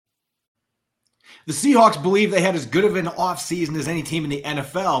The Seahawks believe they had as good of an offseason as any team in the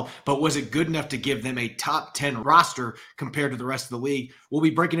NFL, but was it good enough to give them a top 10 roster compared to the rest of the league? We'll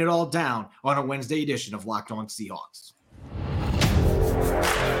be breaking it all down on a Wednesday edition of Locked On Seahawks.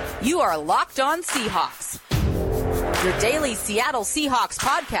 You are Locked On Seahawks, your daily Seattle Seahawks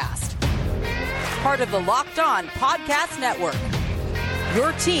podcast. Part of the Locked On Podcast Network,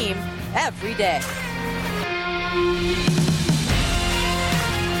 your team every day.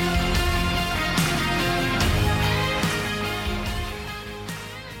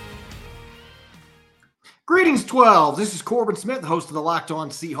 Greetings, 12. This is Corbin Smith, host of the Locked On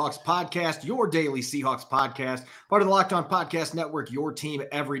Seahawks podcast, your daily Seahawks podcast, part of the Locked On Podcast Network, your team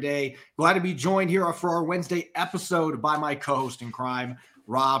every day. Glad to be joined here for our Wednesday episode by my co-host in crime,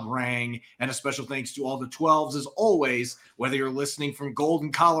 Rob Rang, and a special thanks to all the 12s as always, whether you're listening from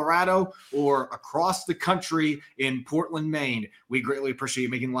Golden, Colorado or across the country in Portland, Maine. We greatly appreciate you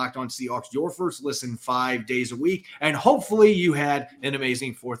making Locked On Seahawks your first listen 5 days a week, and hopefully you had an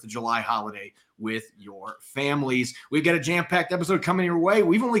amazing 4th of July holiday with your families. We've got a jam-packed episode coming your way.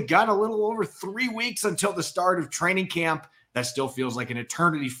 We've only got a little over 3 weeks until the start of training camp. That still feels like an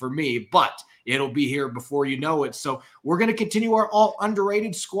eternity for me, but it'll be here before you know it. So we're going to continue our all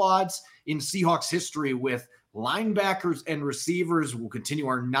underrated squads in Seahawks history with linebackers and receivers. We'll continue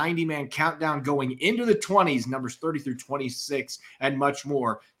our 90-man countdown going into the 20s, numbers 30 through 26, and much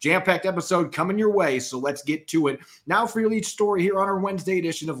more. Jam-packed episode coming your way, so let's get to it. Now for your lead story here on our Wednesday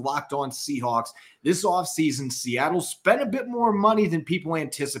edition of Locked On Seahawks. This offseason, Seattle spent a bit more money than people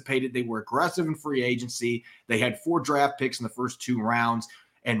anticipated. They were aggressive in free agency. They had 4 draft picks in the first 2 rounds,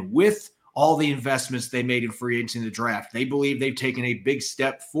 and with all the investments they made in free agency in the draft, they believe they've taken a big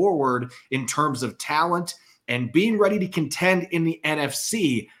step forward in terms of talent and being ready to contend in the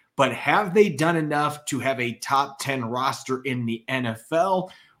NFC. But have they done enough to have a top 10 roster in the NFL?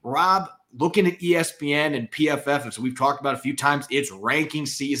 Rob, looking at ESPN and PFF, as we've talked about a few times, it's ranking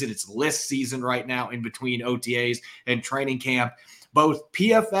season, it's list season right now in between OTAs and training camp. Both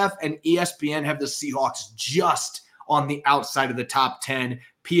PFF and ESPN have the Seahawks just on the outside of the top 10.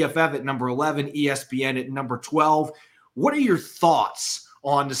 PFF at number 11, ESPN at number 12. What are your thoughts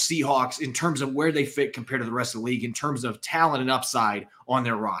on the Seahawks in terms of where they fit compared to the rest of the league in terms of talent and upside on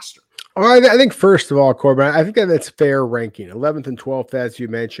their roster? Well, I think first of all, Corbin, I think that's fair ranking. 11th and 12th, as you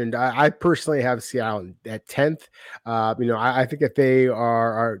mentioned. I personally have Seattle at 10th. I think if they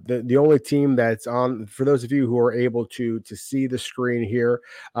are the only team that's on, for those of you who are able to see the screen here,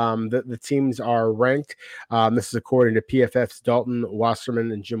 the teams are ranked. This is according to PFF's Dalton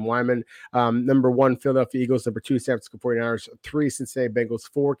Wasserman and Jim Wyman. Number 1, Philadelphia Eagles. Number 2, San Francisco 49ers. 3, Cincinnati Bengals.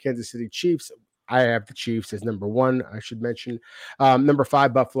 4, Kansas City Chiefs. I have the Chiefs as number 1, I should mention. Number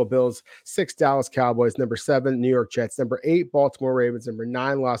 5, Buffalo Bills. 6, Dallas Cowboys. Number 7, New York Jets. Number 8, Baltimore Ravens. Number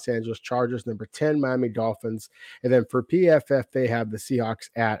 9, Los Angeles Chargers. Number 10, Miami Dolphins. And then for PFF, they have the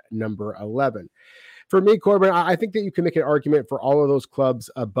Seahawks at number 11. For me, Corbin, I think that you can make an argument for all of those clubs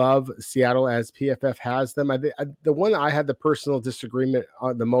above Seattle as PFF has them. The one I had the personal disagreement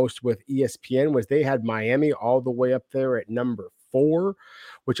on the most with ESPN was they had Miami all the way up there at number 4,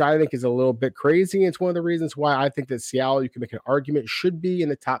 which I think is a little bit crazy. It's one of the reasons why I think that Seattle, you can make an argument, should be in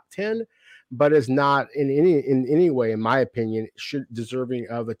the top 10, but is not in any way, in my opinion, deserving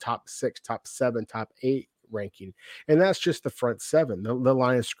of a top 6, top 7, top 8 ranking. And that's just the front 7, the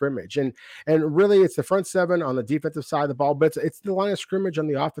line of scrimmage. And really it's the front 7 on the defensive side of the ball, but it's the line of scrimmage on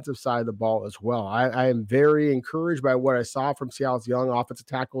the offensive side of the ball as well. I am very encouraged by what I saw from Seattle's young offensive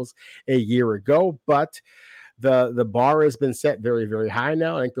tackles a year ago, but the bar has been set very, very high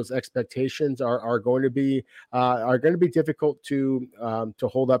now. I think those expectations are going to be difficult to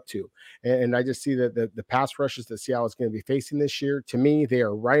hold up to. And I just see that the pass rushes that Seattle is going to be facing this year, to me, they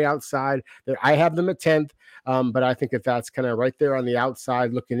are right outside. I have them at 10th, but I think that's kind of right there on the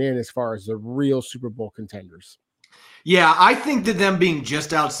outside looking in as far as the real Super Bowl contenders. Yeah, I think that them being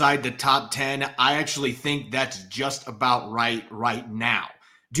just outside the top 10, I actually think that's just about right now.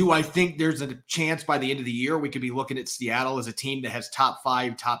 Do I think there's a chance by the end of the year we could be looking at Seattle as a team that has top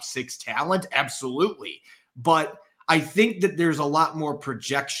 5, top 6 talent? Absolutely. But I think that there's a lot more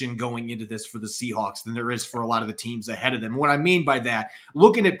projection going into this for the Seahawks than there is for a lot of the teams ahead of them. What I mean by that,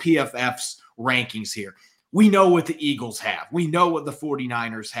 looking at PFF's rankings here, we know what the Eagles have. We know what the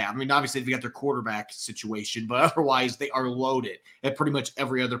 49ers have. I mean, obviously, they've got their quarterback situation, but otherwise they are loaded at pretty much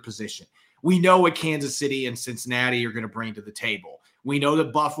every other position. We know what Kansas City and Cincinnati are going to bring to the table. We know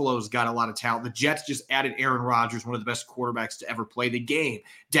that Buffalo's got a lot of talent. The Jets just added Aaron Rodgers, one of the best quarterbacks to ever play the game.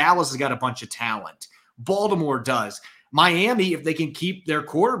 Dallas has got a bunch of talent. Baltimore does. Miami, if they can keep their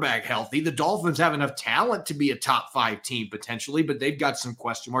quarterback healthy, the Dolphins have enough talent to be a top 5 team potentially, but they've got some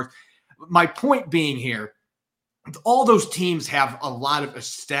question marks. my point being here, all those teams have a lot of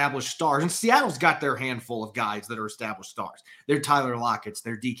established stars, and Seattle's got their handful of guys that are established stars. They're Tyler Lockett's,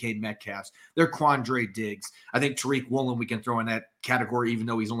 they're DK Metcalf's, they're Quandre Diggs. I think Tariq Woolen we can throw in that category, even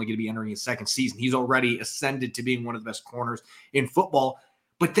though he's only going to be entering his second season. He's already ascended to being one of the best corners in football.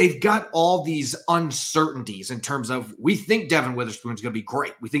 But they've got all these uncertainties in terms of, we think Devin Witherspoon's going to be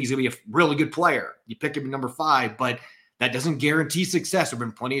great. We think he's going to be a really good player. You pick him at number 5, but that doesn't guarantee success. There have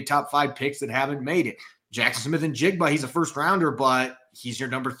been plenty of top 5 picks that haven't made it. Jackson Smith and Jigba, he's a first rounder, but he's your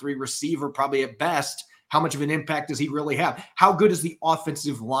number 3 receiver, probably at best. How much of an impact does he really have? How good is the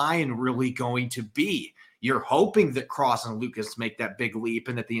offensive line really going to be? You're hoping that Cross and Lucas make that big leap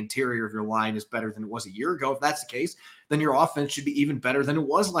and that the interior of your line is better than it was a year ago. If that's the case, then your offense should be even better than it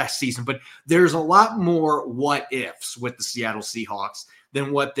was last season. But there's a lot more what ifs with the Seattle Seahawks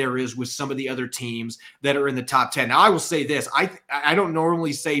than what there is with some of the other teams that are in the top 10. Now, I will say this. I don't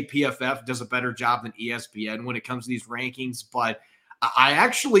normally say PFF does a better job than ESPN when it comes to these rankings, but I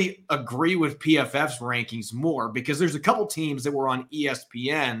actually agree with PFF's rankings more because there's a couple teams that were on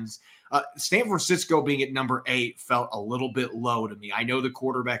ESPN's. San Francisco being at number 8 felt a little bit low to me. I know the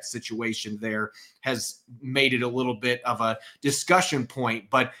quarterback situation there has made it a little bit of a discussion point,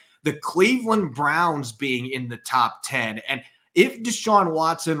 but the Cleveland Browns being in the top 10, and if Deshaun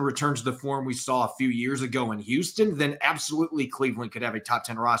Watson returns to the form we saw a few years ago in Houston, then absolutely Cleveland could have a top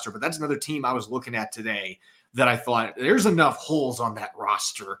 10 roster. But that's another team I was looking at today that I thought there's enough holes on that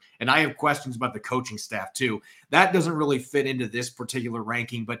roster. And I have questions about the coaching staff too. That doesn't really fit into this particular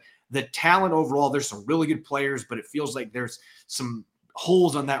ranking, but the talent overall, there's some really good players, but it feels like there's some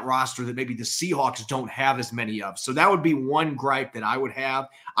holes on that roster that maybe the Seahawks don't have as many of. So that would be one gripe that I would have.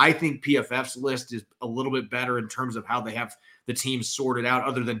 I think PFF's list is a little bit better in terms of how they have the team sorted out,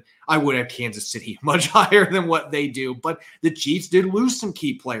 other than I would have Kansas City much higher than what they do. But the Chiefs did lose some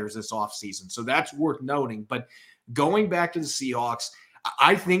key players this offseason, so that's worth noting. But going back to the Seahawks,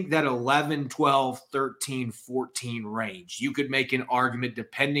 I think that 11, 12, 13, 14 range, you could make an argument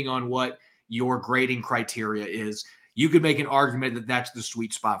depending on what your grading criteria is. You could make an argument that that's the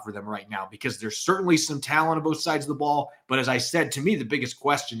sweet spot for them right now because there's certainly some talent on both sides of the ball. But as I said, to me, the biggest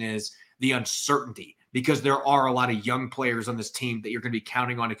question is the uncertainty because there are a lot of young players on this team that you're going to be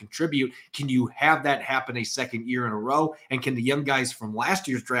counting on to contribute. Can you have that happen a second year in a row? And can the young guys from last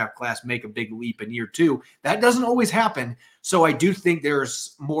year's draft class make a big leap in year 2? That doesn't always happen. So I do think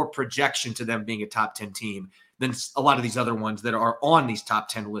there's more projection to them being a top 10 team than a lot of these other ones that are on these top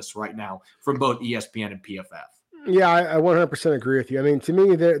 10 lists right now from both ESPN and PFF. Yeah, I 100% agree with you. I mean, to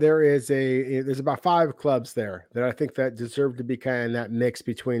me, there's about 5 clubs there that I think that deserve to be kind of in that mix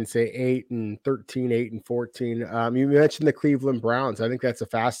between, say, 8 and 13, 8 and 14. You mentioned the Cleveland Browns. I think that's a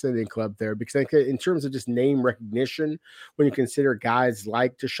fascinating club there because I think in terms of just name recognition, when you consider guys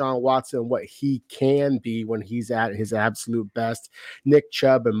like Deshaun Watson, what he can be when he's at his absolute best, Nick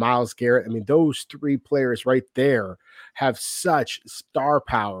Chubb and Myles Garrett. I mean, those 3 players right there have such star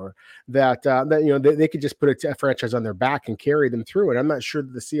power that they could just put a franchise on their back and carry them through. And I'm not sure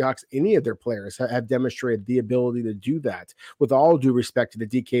that the Seahawks, any of their players, have demonstrated the ability to do that. With all due respect to the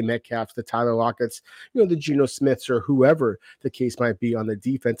DK Metcalfs, the Tyler Lockett's, the Geno Smiths, or whoever the case might be on the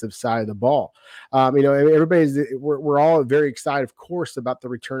defensive side of the ball. We're all very excited, of course, about the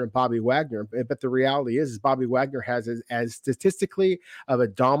return of Bobby Wagner. But the reality is Bobby Wagner has as statistically of a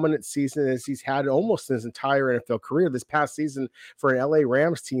dominant season as he's had almost his entire NFL career. This past season for an LA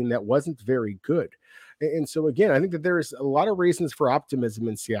Rams team that wasn't very good. And so, again, I think that there's a lot of reasons for optimism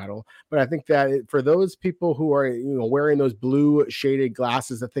in Seattle. But I think that for those people who are, wearing those blue shaded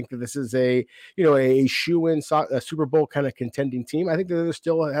glasses, I think that this is a shoe-in Super Bowl kind of contending team. I think that there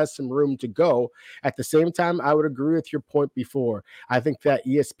still has some room to go. At the same time, I would agree with your point before. I think that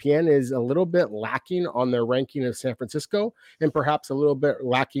ESPN is a little bit lacking on their ranking of San Francisco and perhaps a little bit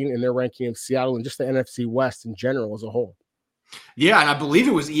lacking in their ranking of Seattle and just the NFC West in general as a whole. Yeah, and I believe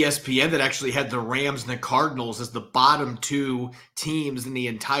it was ESPN that actually had the Rams and the Cardinals as the bottom 2 teams in the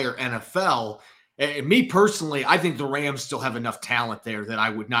entire NFL. And me personally, I think the Rams still have enough talent there that I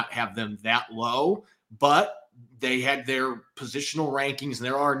would not have them that low, but they had their positional rankings, and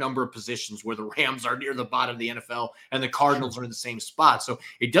there are a number of positions where the Rams are near the bottom of the NFL and the Cardinals are in the same spot. So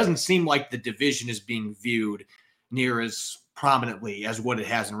it doesn't seem like the division is being viewed near as prominently as what it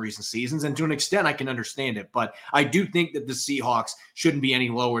has in recent seasons. And to an extent, I can understand it. But I do think that the Seahawks shouldn't be any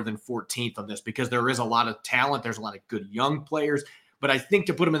lower than 14th on this because there is a lot of talent. There's a lot of good young players. But I think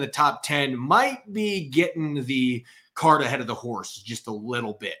to put them in the top 10 might be getting the cart ahead of the horse just a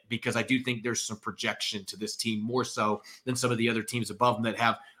little bit because I do think there's some projection to this team more so than some of the other teams above them that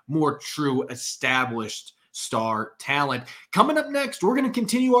have more true established star talent. Coming up next, we're going to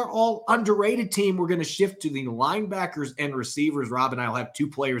continue our all underrated team. We're going to shift to the linebackers and receivers. Rob and I will have two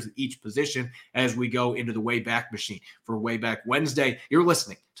players at each position as we go into the Wayback Machine for Wayback Wednesday. You're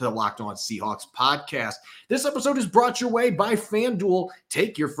listening to the Locked On Seahawks podcast. This episode is brought your way by FanDuel.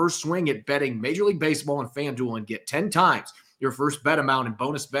 Take your first swing at betting Major League Baseball on FanDuel and get 10 times your first bet amount in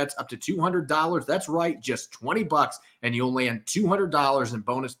bonus bets up to $200. That's right, just $20, and you'll land $200 in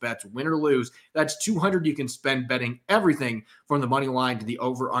bonus bets, win or lose. That's $200 you can spend betting everything from the money line to the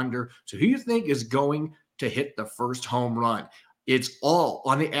over-under. So who you think is going to hit the first home run? It's all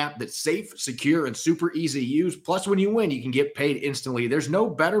on the app that's safe, secure, and super easy to use. Plus, when you win, you can get paid instantly. There's no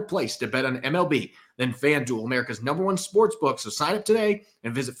better place to bet on MLB than FanDuel, America's #1 sports book. So sign up today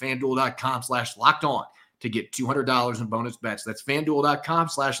and visit FanDuel.com/lockedon to get $200 in bonus bets. That's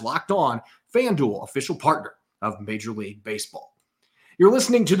FanDuel.com/lockedon. FanDuel, official partner of Major League Baseball. You're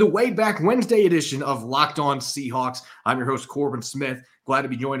listening to the Wayback Wednesday edition of Locked On Seahawks. I'm your host, Corbin Smith. Glad to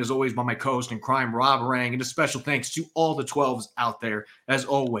be joined, as always, by my co-host in crime, Rob Rang. And a special thanks to all the 12s out there, as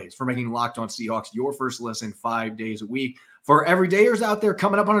always, for making Locked On Seahawks your first listen 5 days a week. For everydayers out there,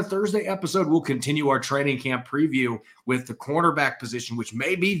 coming up on a Thursday episode, we'll continue our training camp preview with the cornerback position, which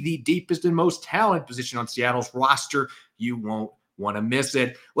may be the deepest and most talented position on Seattle's roster. You won't want to miss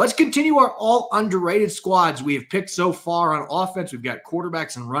it. Let's continue our all underrated squads we have picked so far on offense. We've got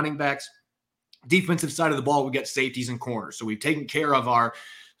quarterbacks and running backs. Defensive side of the ball, we've got safeties and corners. So we've taken care of our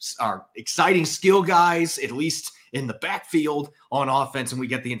exciting skill guys, at least in the backfield on offense, and we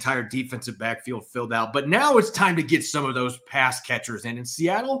get the entire defensive backfield filled out. But now it's time to get some of those pass catchers in. And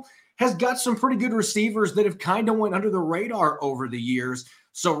Seattle has got some pretty good receivers that have kind of went under the radar over the years.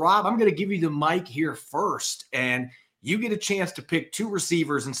 So, Rob, I'm going to give you the mic here first, and you get a chance to pick two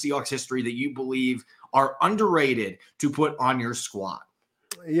receivers in Seahawks history that you believe are underrated to put on your squad.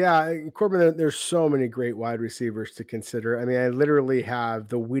 Yeah, Corbin, there's so many great wide receivers to consider. I mean, I literally have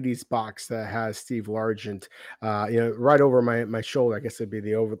the Wheaties box that has Steve Largent, right over my shoulder. I guess it'd be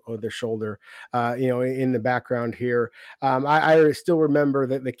the over the shoulder, in the background here. I still remember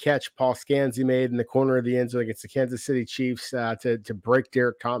that the catch Paul Scanzi made in the corner of the end zone against the Kansas City Chiefs to break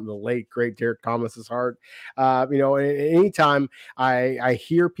the late great Derek Thomas's heart. Anytime I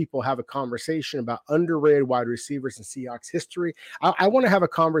hear people have a conversation about underrated wide receivers in Seahawks history, I want to have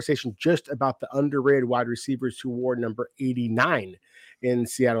a conversation just about the underrated wide receivers who wore number 89 in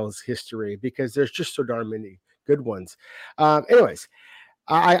Seattle's history, because there's just so darn many good ones. Anyways,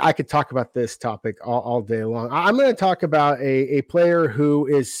 I could talk about this topic all day long. I'm going to talk about a player who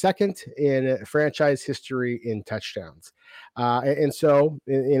is second in franchise history in touchdowns. And so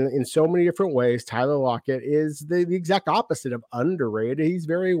in so many different ways, Tyler Lockett is the exact opposite of underrated. He's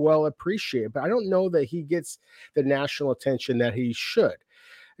very well appreciated, but I don't know that he gets the national attention that he should.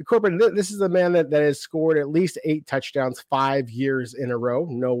 Corbin, this is a man that has scored at least 8 touchdowns 5 years in a row.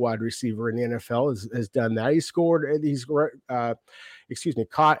 No wide receiver in the NFL has done that.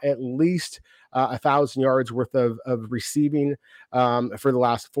 Caught at least 1,000 yards worth of receiving for the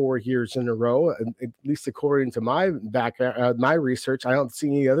last 4 years in a row. At least according to my my research, I don't see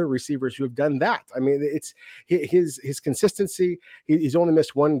any other receivers who have done that. I mean, it's his consistency. He's only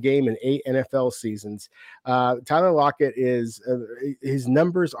missed one game in 8 NFL seasons. Tyler Lockett his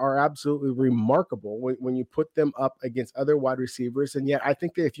numbers are absolutely remarkable when you put them up against other wide receivers. And yet, I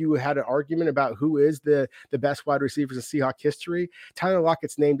think that if you had an argument about who is the best wide receivers in Seahawks history, Tyler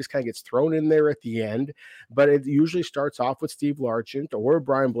Lockett's name just kind of gets thrown in there at the end, but it usually starts off with Steve Largent or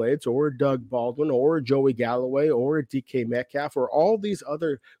Brian Blades or Doug Baldwin or Joey Galloway or DK Metcalf or all these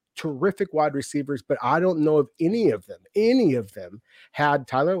other terrific wide receivers, but I don't know if any of them had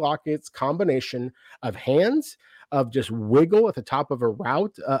Tyler Lockett's combination of hands, of just wiggle at the top of a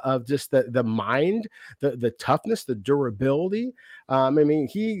route, of just the mind, the toughness, the durability.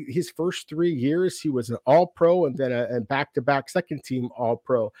 His first 3 years, he was an all-pro and then a back-to-back second-team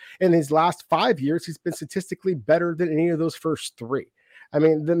all-pro. In his last 5 years, he's been statistically better than any of those first 3. I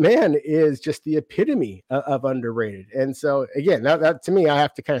mean, the man is just the epitome of underrated. And so, again, that to me, I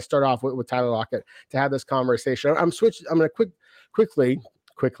have to kind of start off with Tyler Lockett to have this conversation. I'm going to quickly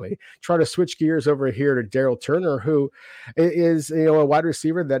try to switch gears over here to Daryl Turner, who is a wide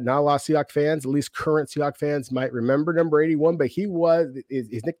receiver that not a lot of Seahawks fans, at least current Seahawks fans, might remember number 81, but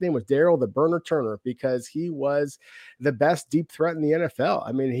his nickname was Daryl the Burner Turner because he was the best deep threat in the NFL.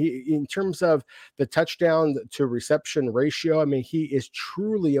 I mean, in terms of the touchdown to reception ratio, I mean, he is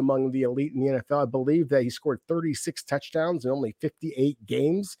truly among the elite in the NFL. I believe that he scored 36 touchdowns in only 58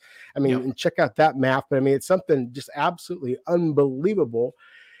 games. I mean, and check out that math, but I mean, it's something just absolutely unbelievable.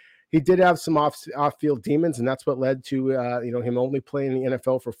 He did have some off-field demons, and that's what led to him only playing in the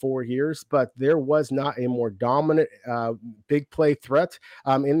NFL for 4 years. But there was not a more dominant big play threat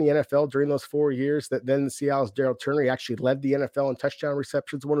in the NFL during those 4 years than Seattle's Daryl Turner. He actually led the NFL in touchdown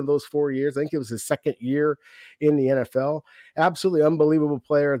receptions one of those 4 years. I think it was his second year in the NFL. Absolutely unbelievable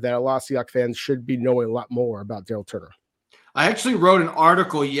player that a lot of Seahawks fans should be knowing a lot more about Daryl Turner. I actually wrote an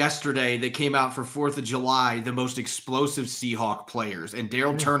article yesterday that came out for 4th of July, the most explosive Seahawk players, and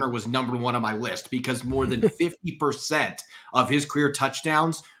Daryl Turner was number one on my list because more than 50% of his career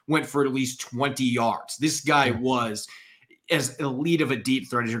touchdowns went for at least 20 yards. This guy was as elite of a deep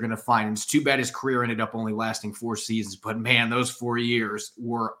threat as you're going to find. And it's too bad his career ended up only lasting 4 seasons, but man, those 4 years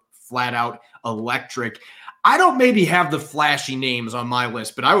were flat out electric. I don't maybe have the flashy names on my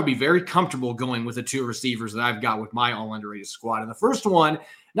list, but I would be very comfortable going with the 2 receivers that I've got with my all underrated squad. And the first one,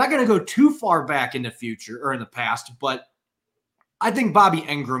 not going to go too far back in the future or in the past, but I think Bobby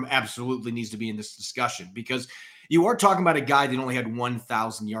Engram absolutely needs to be in this discussion because you are talking about a guy that only had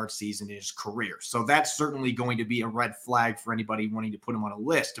 1,000-yard season in his career. So that's certainly going to be a red flag for anybody wanting to put him on a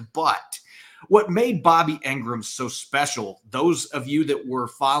list. But what made Bobby Engram so special, those of you that were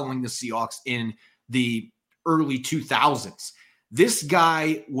following the Seahawks in the early 2000s, this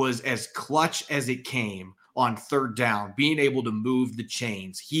guy was as clutch as it came on third down, being able to move the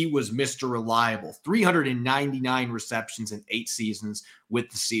chains. He was Mr. Reliable. 399 receptions in 8 seasons with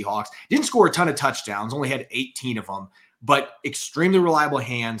the Seahawks. Didn't score a ton of touchdowns, only had 18 of them, but extremely reliable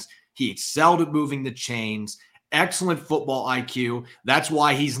hands. He excelled at moving the chains. Excellent football IQ. That's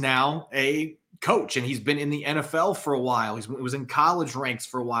why he's now a coach, and he's been in the NFL for a while. He was in college ranks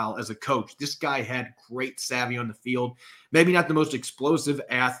for a while as a coach. This guy had great savvy on the field. Maybe not the most explosive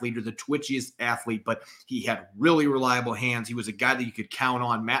athlete or the twitchiest athlete, but he had really reliable hands. He was a guy that you could count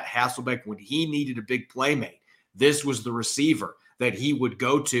on. Matt Hasselbeck, when he needed a big playmate, this was the receiver that he would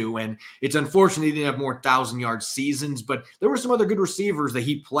go to. And it's unfortunate he didn't have more 1,000-yard seasons, but there were some other good receivers that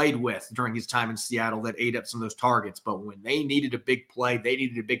he played with during his time in Seattle that ate up some of those targets. But when they needed a big play, they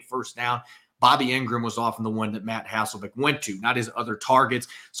needed a big first down, Bobby Engram was often the one that Matt Hasselbeck went to, not his other targets.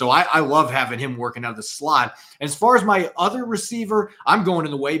 So I love having him working out of the slot. And as far as my other receiver, I'm going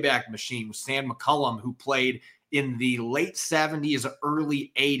in the Wayback Machine with Sam McCollum, who played in the late 70s,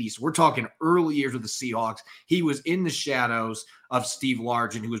 early 80s. We're talking early years of the Seahawks. He was in the shadows of Steve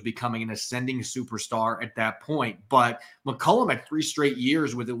Largent, who was becoming an ascending superstar at that point. But McCollum had 3 straight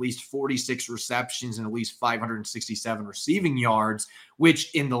years with at least 46 receptions and at least 567 receiving yards,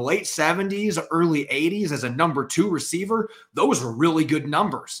 which in the late 70s, early 80s, as a number 2 receiver, those were really good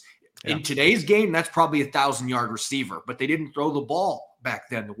numbers. Yeah. In today's game, that's probably a 1,000-yard receiver, but they didn't throw the ball back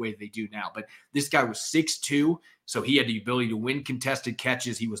then the way they do now. But this guy was 6'2", so he had the ability to win contested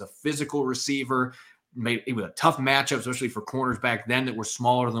catches. He was a physical receiver. It was a tough matchup, especially for corners back then that were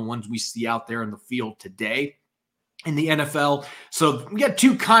smaller than the ones we see out there in the field today in the NFL. So we got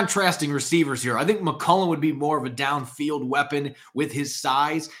 2 contrasting receivers here. I think McCollum would be more of a downfield weapon with his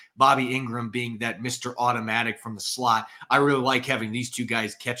size, Bobby Engram being that Mr. Automatic from the slot. I really like having these 2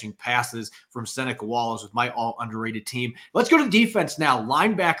 guys catching passes from Seneca Wallace with my all underrated team. Let's go to defense now.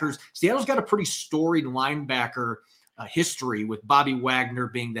 Linebackers. Seattle's got a pretty storied linebacker history with Bobby Wagner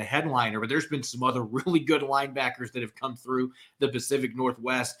being the headliner, but there's been some other really good linebackers that have come through the Pacific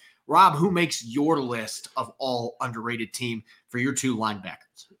Northwest. Rob, who makes your list of all underrated team for your 2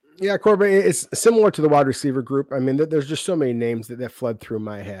 linebackers? Yeah, Corbin, it's similar to the wide receiver group. I mean, there's just so many names that fled through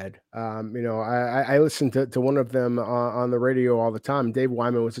my head. I listened to one of them on the radio all the time. Dave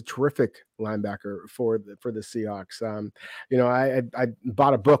Wyman was a terrific linebacker for the Seahawks. I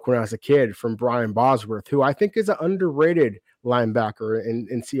bought a book when I was a kid from Brian Bosworth, who I think is an underrated linebacker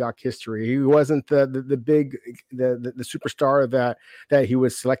in Seahawks history. He wasn't the big superstar that he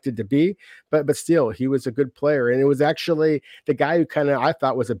was selected to be, but still he was a good player. And it was actually the guy who kind of I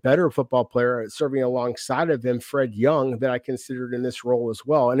thought was a better football player serving alongside of him, Fred Young, that I considered in this role as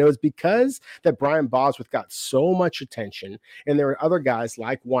well. And it was because that Brian Bosworth got so much attention, and there were other guys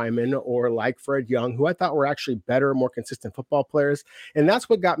like Wyman or like Fred Young who I thought were actually better, more consistent football players. And that's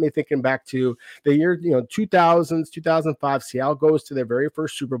what got me thinking back to the year 2000s, 2005. Seattle goes to their very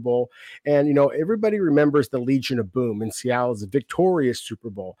first Super Bowl. And, everybody remembers the Legion of Boom in Seattle's victorious Super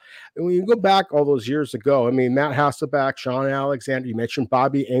Bowl. And when you go back all those years ago, I mean, Matt Hasselbeck, Sean Alexander, you mentioned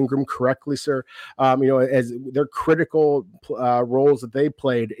Bobby Engram correctly, sir, as their critical roles that they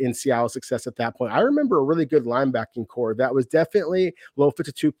played in Seattle's success at that point. I remember a really good linebacking core that was definitely Lofa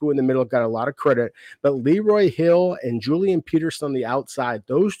Tatupu in the middle, got a lot of credit, but Leroy Hill and Julian Peterson on the outside,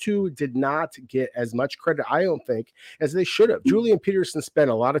 those 2 did not get as much credit, I don't think, as they should should have. Julian Peterson spent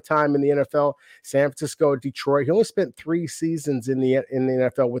a lot of time in the NFL, San Francisco, Detroit. He only spent 3 seasons in the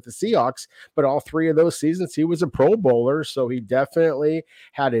NFL with the Seahawks, but all 3 of those seasons he was a Pro Bowler, so he definitely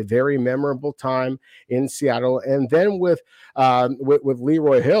had a very memorable time in Seattle. And then with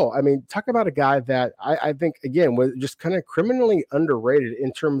Leroy Hill, I mean, talk about a guy that I think, again, was just kind of criminally underrated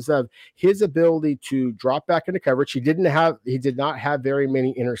in terms of his ability to drop back into coverage. He did not have very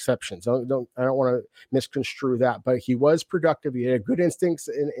many interceptions. I don't want to misconstrue that, but he was productive. He had good instincts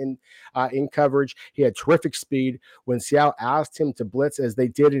in coverage. He had terrific speed. When Seattle asked him to blitz, as they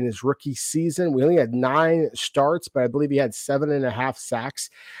did in his rookie season, we only had 9 starts, but I believe he had 7.5 sacks.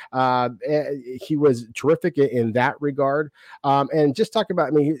 He was terrific in that regard. And just talk about,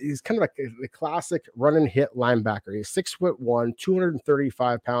 I mean, he's kind of like the classic run and hit linebacker. He's 6'1",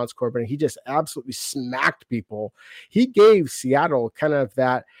 235 pounds, Corbin. He just absolutely smacked people. He gave Seattle kind of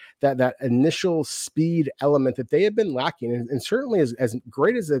that initial speed element that they had been lacking. And certainly as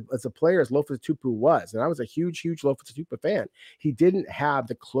great as a player as Lofa Tatupu was, and I was a huge Lofa Tatupu fan, he didn't have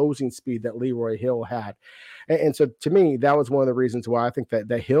the closing speed that Leroy Hill had. And so to me, that was one of the reasons why I think that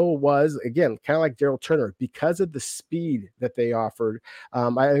Hill was, again, kind of like Daryl Turner, because of the speed that they offered.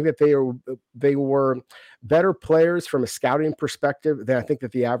 I think that they were better players from a scouting perspective than I think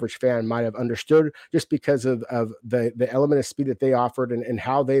that the average fan might have understood, just because of the element of speed that they offered and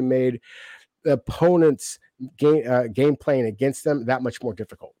how they made the opponents' game playing against them that much more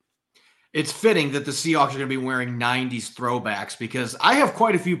difficult. It's fitting that the Seahawks are going to be wearing 90s throwbacks, because I have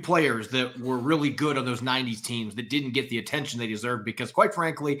quite a few players that were really good on those 90s teams that didn't get the attention they deserved because, quite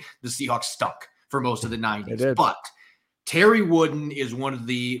frankly, the Seahawks stunk for most of the 90s. But Terry Wooden is one of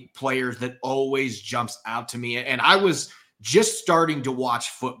the players that always jumps out to me. And I was just starting to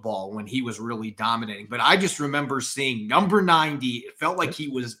watch football when he was really dominating. But I just remember seeing number 90. It felt like he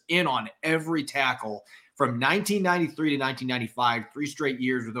was in on every tackle. From 1993 to 1995, 3 straight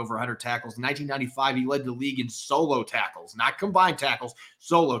years with over 100 tackles. In 1995, he led the league in solo tackles, not combined tackles,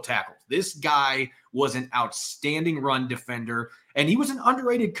 solo tackles. This guy was an outstanding run defender, and he was an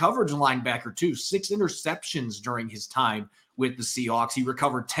underrated coverage linebacker too. 6 interceptions during his time with the Seahawks. He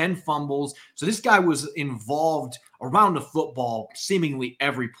recovered 10 fumbles. So this guy was involved around the football seemingly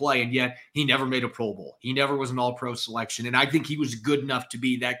every play, and yet he never made a Pro Bowl. He never was an All-Pro selection, and I think he was good enough to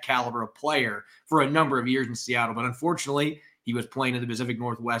be that caliber of player for a number of years in Seattle. But unfortunately, he was playing in the Pacific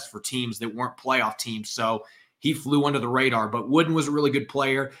Northwest for teams that weren't playoff teams, so he flew under the radar. But Wooden was a really good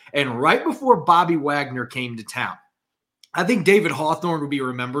player, and right before Bobby Wagner came to town, I think David Hawthorne would be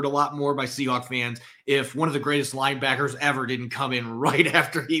remembered a lot more by Seahawks fans if one of the greatest linebackers ever didn't come in right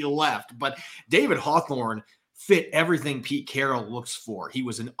after he left. But David Hawthorne fit everything Pete Carroll looks for. He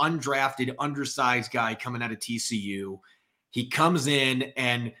was an undrafted, undersized guy coming out of TCU. He comes in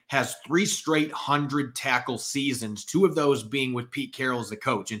and has 3 straight 100-tackle seasons, 2 of those being with Pete Carroll as the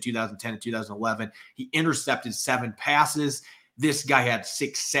coach in 2010 and 2011. He intercepted 7 passes. This guy had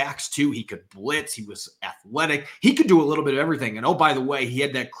 6 sacks, too. He could blitz. He was athletic. He could do a little bit of everything. And, oh, by the way, he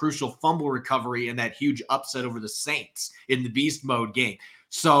had that crucial fumble recovery and that huge upset over the Saints in the beast mode game.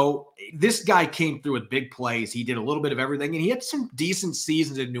 So this guy came through with big plays. He did a little bit of everything, and he had some decent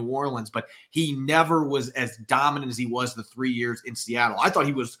seasons in New Orleans, but he never was as dominant as he was the 3 years in Seattle. I thought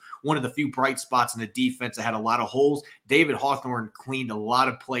he was one of the few bright spots in the defense that had a lot of holes. David Hawthorne cleaned a lot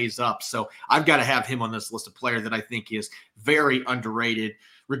of plays up, so I've got to have him on this list of players that I think is very underrated,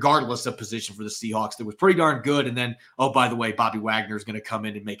 regardless of position for the Seahawks. That was pretty darn good. And then, oh, by the way, Bobby Wagner is going to come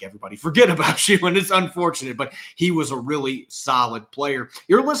in and make everybody forget about you, and it's unfortunate, but he was a really solid player.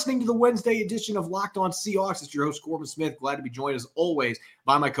 You're listening to the Wednesday edition of Locked On Seahawks. It's your host, Corbin Smith. Glad to be joined, as always,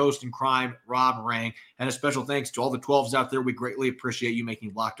 by my co-host in crime, Rob Rang. And a special thanks to all the 12s out there. We greatly appreciate you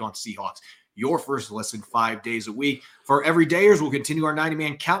making Locked On Seahawks your first listen 5 days a week. For everydayers, we'll continue our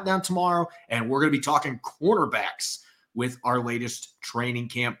 90-man countdown tomorrow, and we're going to be talking cornerbacks with our latest training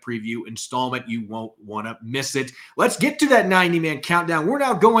camp preview installment. You won't want to miss it. Let's get to that 90-man countdown. We're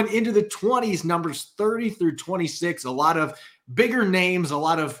now going into the 20s, numbers 30 through 26. A lot of bigger names, a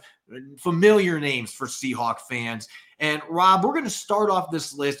lot of familiar names for Seahawk fans. And Rob, we're going to start off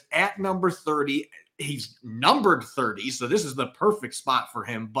this list at number 30. He's numbered 30, so this is the perfect spot for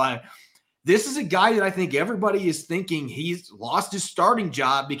him. But this is a guy that I think everybody is thinking he's lost his starting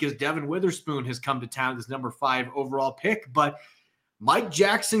job because Devin Witherspoon has come to town as number 5 overall pick. But Mike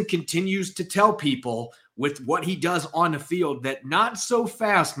Jackson continues to tell people with what he does on the field that not so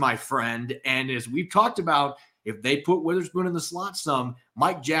fast, my friend. And as we've talked about, if they put Witherspoon in the slot some,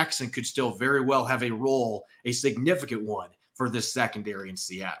 Mike Jackson could still very well have a role, a significant one, for this secondary in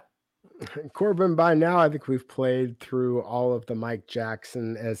Seattle. Corbin, by now, I think we've played through all of the Mike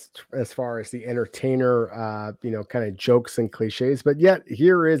Jackson as far as the entertainer, kind of jokes and cliches. But yet,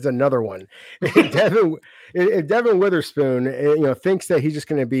 here is another one. Devin, if Devin Witherspoon, thinks that he's just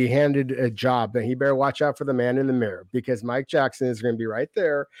going to be handed a job, then he better watch out for the man in the mirror, because Mike Jackson is going to be right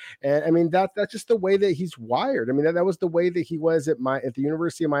there. And I mean, that's just the way that he's wired. I mean, that was the way that he was at the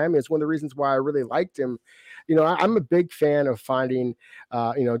University of Miami. It's one of the reasons why I really liked him. I'm a big fan of finding,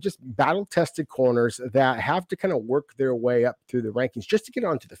 just battle tested corners that have to kind of work their way up through the rankings just to get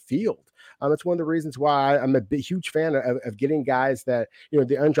onto the field. It's one of the reasons why I'm a huge fan of getting guys that, the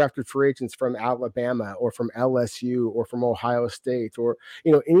undrafted free agents from Alabama or from LSU or from Ohio State, or,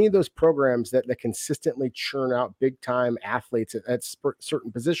 any of those programs that consistently churn out big time athletes at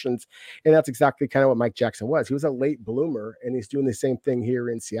certain positions. And that's exactly kind of what Mike Jackson was. He was a late bloomer, and he's doing the same thing here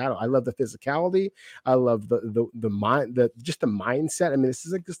in Seattle. I love the physicality. I love the mind, just the mindset. I mean, this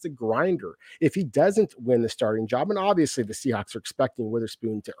is just a grinder. If he doesn't win the starting job, and obviously the Seahawks are expecting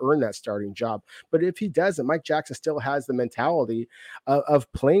Witherspoon to earn that starting job, but if he doesn't, Mike Jackson still has the mentality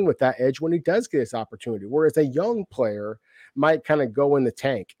of playing with that edge when he does get his opportunity. Whereas a young player might kind of go in the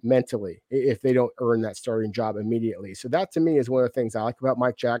tank mentally if they don't earn that starting job immediately. So that to me is one of the things I like about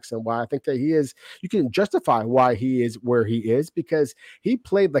Mike Jackson, why I think that you can justify why he is where he is, because he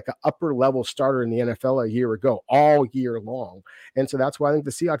played like an upper level starter in the NFL a year ago, all year long. And so that's why I think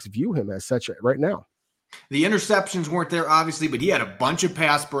the Seahawks view him as such right now. The interceptions weren't there, obviously, but he had a bunch of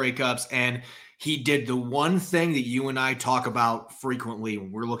pass breakups, and he did the one thing that you and I talk about frequently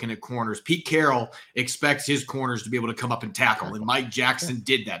when we're looking at corners. Pete Carroll expects his corners to be able to come up and tackle, and Mike Jackson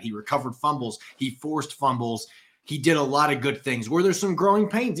did that. He recovered fumbles. He forced fumbles. He did a lot of good things. Were there some growing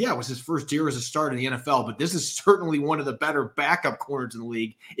pains? Yeah, it was his first year as a starter in the NFL, but this is certainly one of the better backup corners in the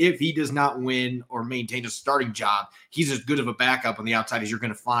league. If he does not win or maintain a starting job, he's as good of a backup on the outside as you're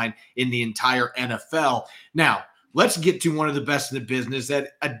going to find in the entire NFL. Now, let's get to one of the best in the business at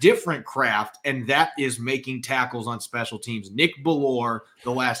a different craft, and that is making tackles on special teams. Nick Bellore,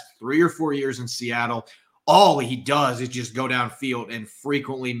 the last 3 or 4 years in Seattle, all he does is just go downfield and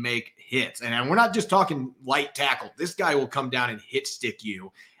frequently make hits. And we're not just talking light tackle. This guy will come down and hit stick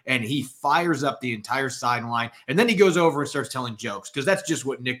you, and he fires up the entire sideline. And then he goes over and starts telling jokes, because that's just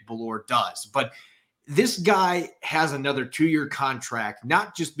what Nick Bellore does. But this guy has another 2-year contract,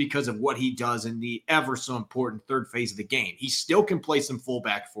 not just because of what he does in the ever so important third phase of the game. He still can play some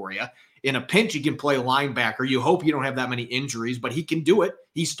fullback for you. In a pinch, he can play linebacker. You hope you don't have that many injuries, but he can do it.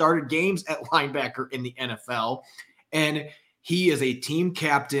 He started games at linebacker in the NFL, and he is a team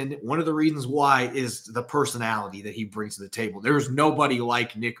captain. One of the reasons why is the personality that he brings to the table. There's nobody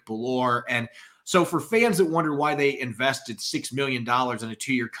like Nick Bellore. And so for fans that wonder why they invested $6 million in a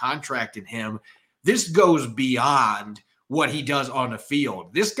 2-year contract in him, this goes beyond what he does on the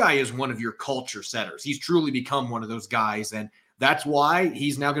field. This guy is one of your culture setters. He's truly become one of those guys, and that's why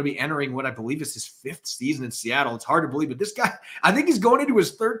he's now going to be entering what I believe is his 5th season in Seattle. It's hard to believe, but this guy, I think he's going into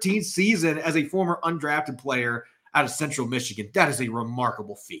his 13th season as a former undrafted player out of Central Michigan. That is a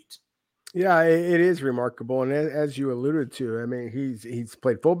remarkable feat. Yeah, it is remarkable. And as you alluded to, I mean, he's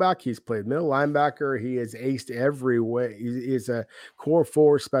played fullback, he's played middle linebacker, he is aced every way. He's a core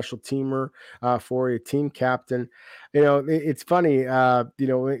 4 special teamer for a team captain. It's funny,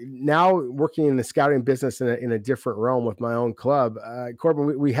 now working in the scouting business in a different realm with my own club,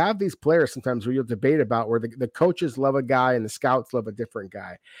 Corbin, we have these players sometimes where you'll debate about where the coaches love a guy and the scouts love a different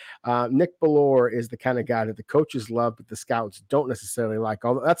guy. Nick Bellore is the kind of guy that the coaches love, but the scouts don't necessarily like.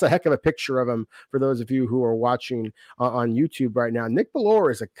 Although that's a heck of a picture of him for those of you who are watching on YouTube right now. Nick Bellore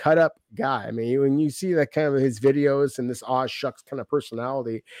is a cut up guy. I mean, when you see that kind of his videos and this aw shucks kind of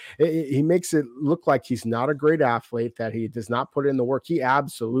personality, he makes it look like he's not a great athlete, that he does not put in the work. He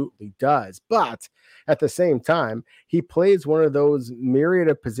absolutely does. But at the same time, he plays one of those myriad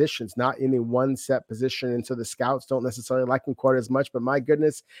of positions, not any one set position. And so the scouts don't necessarily like him quite as much. But my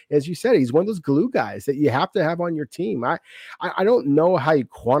goodness, as you said, he's one of those glue guys that you have to have on your team. I don't know how you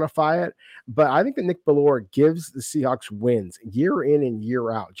quantify it, but I think that Nick Bellore gives the Seahawks wins year in and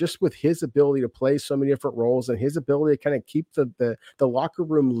year out, just with his ability to play so many different roles and his ability to kind of keep the locker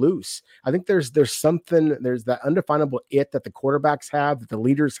room loose. I think there's that undefinable it that the quarterbacks have, that the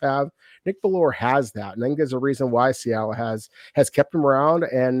leaders have. Nick Bellore has that, and I think there's a reason why Seattle has kept him around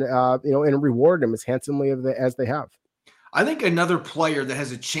and and rewarded him as handsomely as they have. I think another player that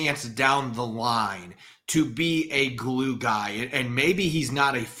has a chance down the line to be a glue guy, and maybe he's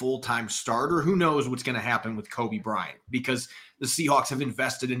not a full-time starter. Who knows what's going to happen with Kobe Bryant, because the Seahawks have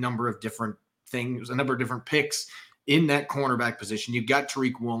invested a number of different things, a number of different picks in that cornerback position. You've got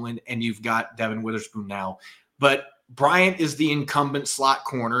Tariq Woolen and you've got Devin Witherspoon now. But Bryant is the incumbent slot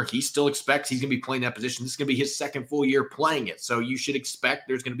corner. He still expects he's going to be playing that position. This is going to be his second full year playing it. So you should expect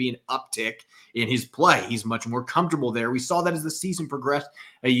there's going to be an uptick in his play. He's much more comfortable there. We saw that as the season progressed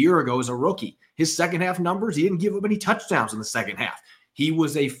a year ago as a rookie. His second half numbers, he didn't give up any touchdowns in the second half. He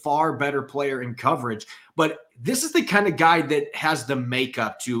was a far better player in coverage. But this is the kind of guy that has the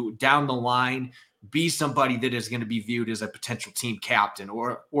makeup to, down the line, be somebody that is going to be viewed as a potential team captain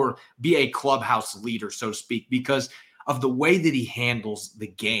or be a clubhouse leader, so to speak, because of the way that he handles the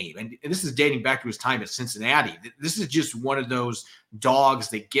game. And this is dating back to his time at Cincinnati. This is just one of those dogs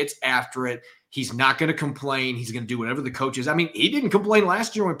that gets after it. He's not going to complain. He's going to do whatever the coach is. I mean, he didn't complain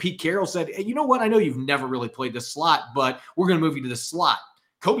last year when Pete Carroll said, hey, you know what? I know you've never really played the slot, but we're going to move you to the slot.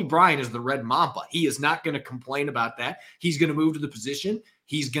 Kobe Bryant is the red mamba. He is not going to complain about that. He's going to move to the position.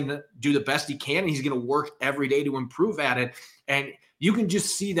 He's going to do the best he can, and he's going to work every day to improve at it. And you can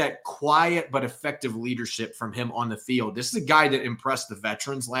just see that quiet but effective leadership from him on the field. This is a guy that impressed the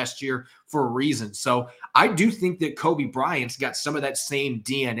veterans last year for a reason. So I do think that Kobe Bryant's got some of that same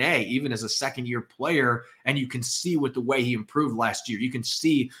DNA, even as a second-year player, and you can see with the way he improved last year. You can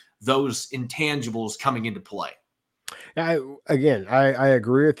see those intangibles coming into play. I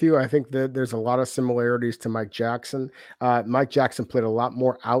agree with you. I think that there's a lot of similarities to Mike Jackson. Mike Jackson played a lot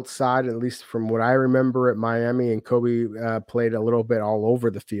more outside, at least from what I remember at Miami, and Kobe played a little bit all over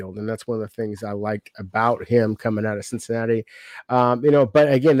the field. And that's one of the things I liked about him coming out of Cincinnati.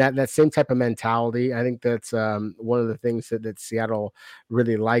 But again, that same type of mentality, I think that's one of the things that Seattle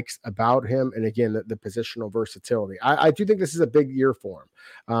really likes about him. And again, the positional versatility. I do think this is a big year for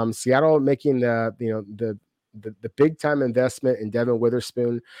him. Seattle making the big time investment in Devin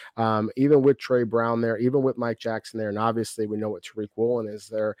Witherspoon, even with Trey Brown there, even with Mike Jackson there, and obviously we know what Tariq Woolen is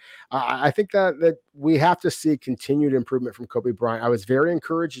there. I think that we have to see continued improvement from Kobe Bryant. I was very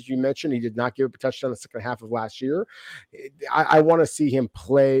encouraged, as you mentioned, he did not give up a touchdown in the second half of last year. I want to see him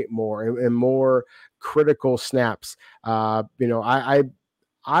play more and more critical snaps.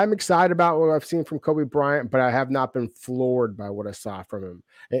 I'm excited about what I've seen from Kobe Bryant, but I have not been floored by what I saw from him.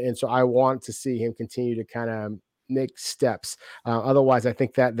 And so I want to see him continue to kind of make steps. Otherwise, I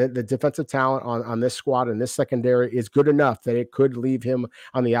think that the defensive talent on this squad and this secondary is good enough that it could leave him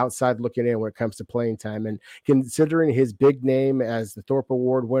on the outside looking in when it comes to playing time. And considering his big name as the Thorpe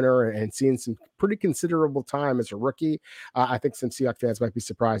Award winner and seeing some pretty considerable time as a rookie, I think some Seahawks fans might be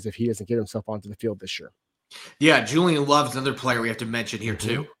surprised if he doesn't get himself onto the field this year. Yeah, Julian Love's another player we have to mention here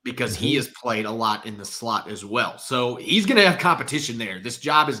too, because he has played a lot in the slot as well. So he's going to have competition there. This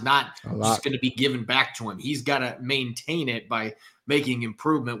job is not just going to be given back to him. He's got to maintain it by making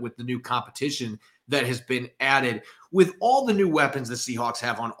improvement with the new competition that has been added. With all the new weapons the Seahawks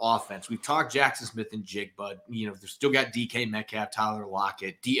have on offense, we've talked Jackson Smith and Jigba. They've still got DK Metcalf, Tyler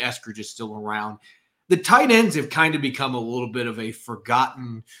Lockett, D. Eskridge is still around. The tight ends have kind of become a little bit of a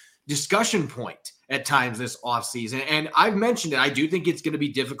forgotten discussion point at times this offseason. And I've mentioned it. I do think it's going to be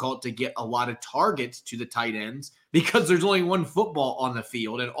difficult to get a lot of targets to the tight ends because there's only one football on the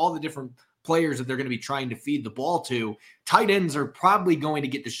field and all the different players that they're going to be trying to feed the ball to. Tight ends are probably going to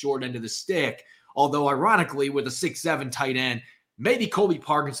get the short end of the stick. Although ironically, with a 6'7" tight end, maybe Colby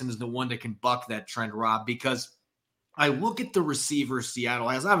Parkinson is the one that can buck that trend, Rob, because I look at the receivers Seattle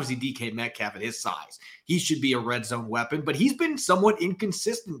has. Obviously, DK Metcalf at his size, he should be a red zone weapon, but he's been somewhat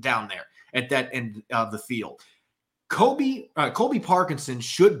inconsistent down there at that end of the field. Colby Parkinson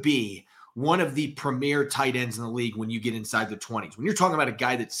should be one of the premier tight ends in the league when you get inside the 20s. When you're talking about a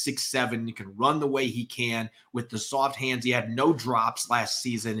guy that's 6'7", you can run the way he can with the soft hands. He had no drops last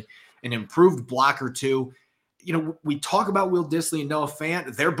season, an improved blocker too. We talk about Will Dissly and Noah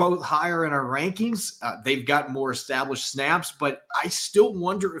Fant. They're both higher in our rankings. They've got more established snaps, but I still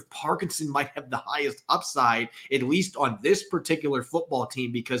wonder if Parkinson might have the highest upside, at least on this particular football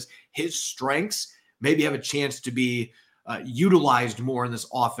team, because his strengths maybe have a chance to be utilized more in this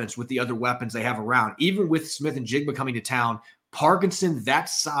offense with the other weapons they have around. Even with Smith and Jigba coming to town, Parkinson, that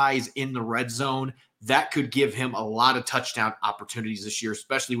size in the red zone, that could give him a lot of touchdown opportunities this year,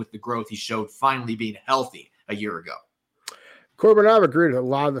 especially with the growth he showed finally being healthy a year ago. Corbin, I've agreed with a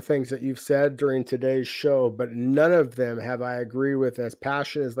lot of the things that you've said during today's show, but none of them have I agree with as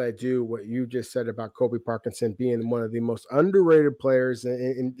passionate as I do what you just said about Colby Parkinson being one of the most underrated players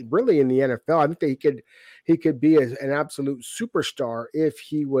in really in the NFL. I think that he could be an absolute superstar if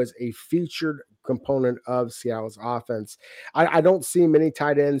he was a featured component of Seattle's offense. I don't see many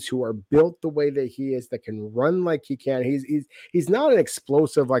tight ends who are built the way that he is, that can run like he can. He's not an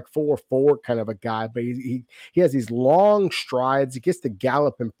explosive like 4-4 kind of a guy, but he has these long strides. He gets the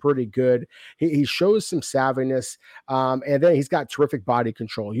galloping pretty good. He shows some savviness, and then he's got terrific body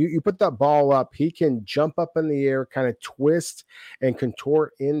control. You put that ball up, he can jump up in the air, kind of twist and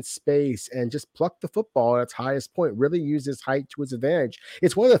contort in space, and just pluck the football at its highest point. Really use his height to his advantage.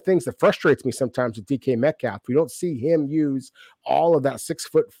 It's one of the things that frustrates me sometimes with DK Metcalf. We don't see him use all of that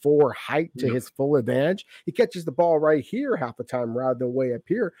 6'4" height to his full advantage. He catches the ball right here half the time rather than way up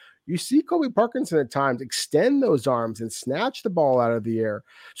here. You see Colby Parkinson at times extend those arms and snatch the ball out of the air.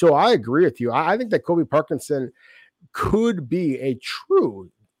 So I agree with you. I think that Colby Parkinson could be a true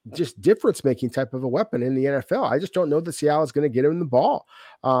just difference-making type of a weapon in the NFL. I just don't know that Seattle is going to get him the ball.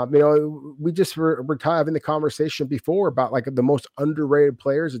 We just were having the conversation before about like the most underrated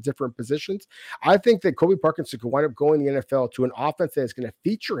players at different positions. I think that Colby Parkinson could wind up going in the NFL to an offense that is going to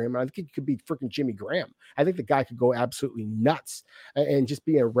feature him. I think it could be freaking Jimmy Graham. I think the guy could go absolutely nuts and just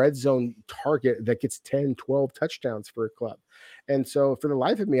be a red zone target that gets 10, 12 touchdowns for a club. And so for the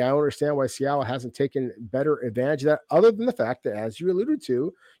life of me, I don't understand why Seattle hasn't taken better advantage of that, other than the fact that, as you alluded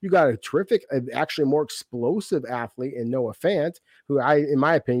to, you got a terrific, actually more explosive athlete in Noah Fant, who in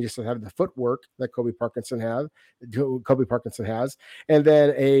my opinion, just doesn't have the footwork that Colby Parkinson has, and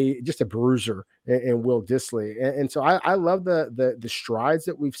then just a bruiser in Will Dissly. And so I love the strides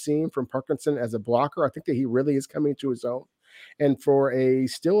that we've seen from Parkinson as a blocker. I think that he really is coming to his own. And for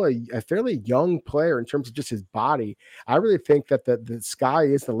still a fairly young player in terms of just his body, I really think that the sky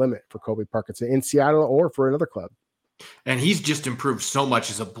is the limit for Colby Parkinson in Seattle or for another club. And he's just improved so much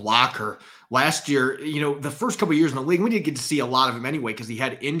as a blocker. Last year, the first couple of years in the league, we didn't get to see a lot of him anyway because he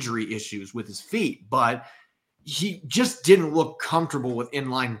had injury issues with his feet. But he just didn't look comfortable with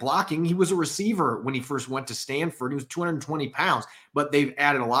inline blocking. He was a receiver when he first went to Stanford. He was 220 pounds, but they've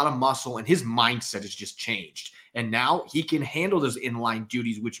added a lot of muscle, and his mindset has just changed. And now he can handle those inline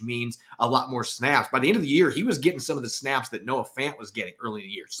duties, which means a lot more snaps. By the end of the year, he was getting some of the snaps that Noah Fant was getting early in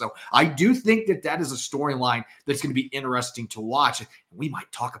the year. So I do think that is a storyline that's going to be interesting to watch. And we might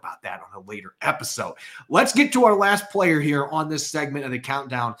talk about that on a later episode. Let's get to our last player here on this segment of the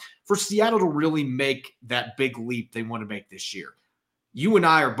countdown for Seattle to really make that big leap they want to make this year. You and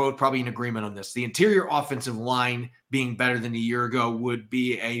I are both probably in agreement on this. The interior offensive line being better than a year ago would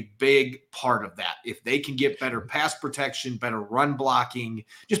be a big part of that. If they can get better pass protection, better run blocking,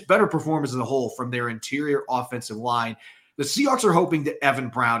 just better performance as a whole from their interior offensive line, the Seahawks are hoping that Evan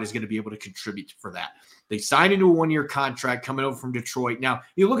Brown is going to be able to contribute for that. They signed into a one-year contract coming over from Detroit. Now,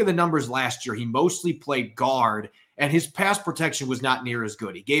 you look at the numbers last year, he mostly played guard, and his pass protection was not near as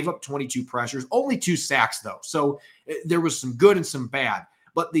good. He gave up 22 pressures, only 2 sacks, though. So there was some good and some bad.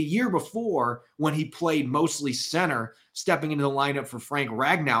 But the year before, when he played mostly center, stepping into the lineup for Frank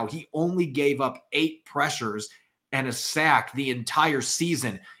Ragnow, he only gave up 8 pressures and a sack the entire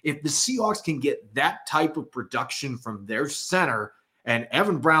season. If the Seahawks can get that type of production from their center, and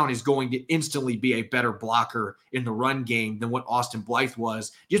Evan Brown is going to instantly be a better blocker in the run game than what Austin Blythe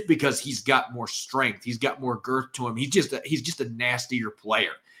was, just because he's got more strength. He's got more girth to him. He's just a nastier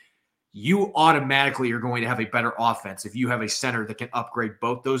player. You automatically are going to have a better offense if you have a center that can upgrade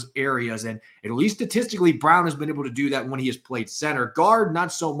both those areas. And at least statistically, Brown has been able to do that when he has played center. Guard,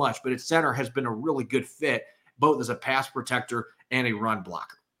 not so much, but at center has been a really good fit, both as a pass protector and a run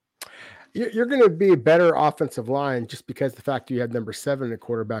blocker. You're going to be a better offensive line just because the fact you have number 7 at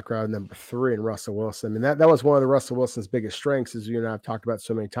quarterback rather than number 3 in Russell Wilson. I mean, that was one of the Russell Wilson's biggest strengths, as you and I have talked about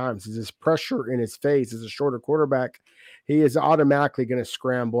so many times, is his pressure in his face. As a shorter quarterback, he is automatically going to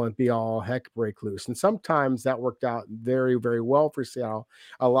scramble and be all heck break loose. And sometimes that worked out very, very well for Seattle.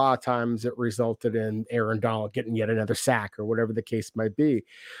 A lot of times it resulted in Aaron Donald getting yet another sack or whatever the case might be.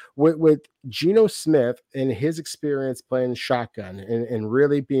 With Geno Smith and his experience playing shotgun and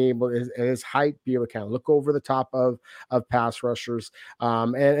really being able to, at his height, be able to kind of look over the top of pass rushers.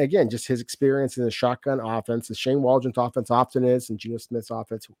 And again, just his experience in the shotgun offense, the Shane Waldron's offense often is, and Geno Smith's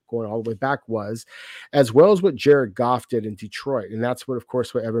offense going all the way back was, as well as what Jared Goff did in Detroit. And that's what, of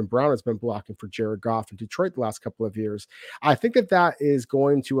course, what Evan Brown has been blocking for Jared Goff in Detroit the last couple of years. I think that is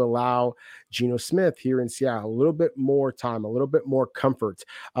going to allow Geno Smith here in Seattle a little bit more time, a little bit more comfort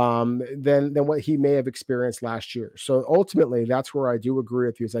than what he may have experienced last year. So ultimately, that's where I do agree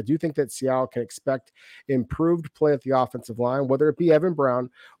with you, is I do think that Seattle can expect improved play at the offensive line, whether it be Evan Brown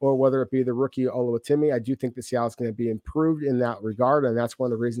or whether it be the rookie Oluwatimi. I do think that Seattle's going to be improved in that regard, and that's one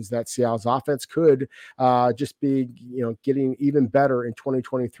of the reasons that Seattle's offense could just be, getting even better in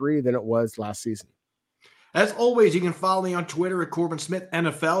 2023 than it was last season. As always, you can follow me on Twitter at Corbin Smith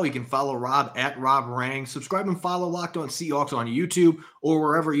NFL. You can follow Rob at Rob Rang. Subscribe and follow Locked On Seahawks on YouTube or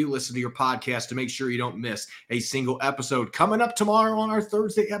wherever you listen to your podcast to make sure you don't miss a single episode. Coming up tomorrow on our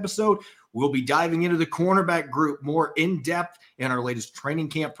Thursday episode, we'll be diving into the cornerback group more in depth in our latest training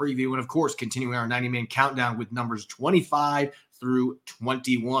camp preview. And of course, continuing our 90-man countdown with numbers 25 through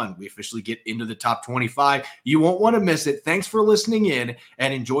 21. We officially get into the top 25. You won't want to miss it. Thanks for listening in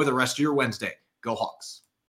and enjoy the rest of your Wednesday. Go Hawks.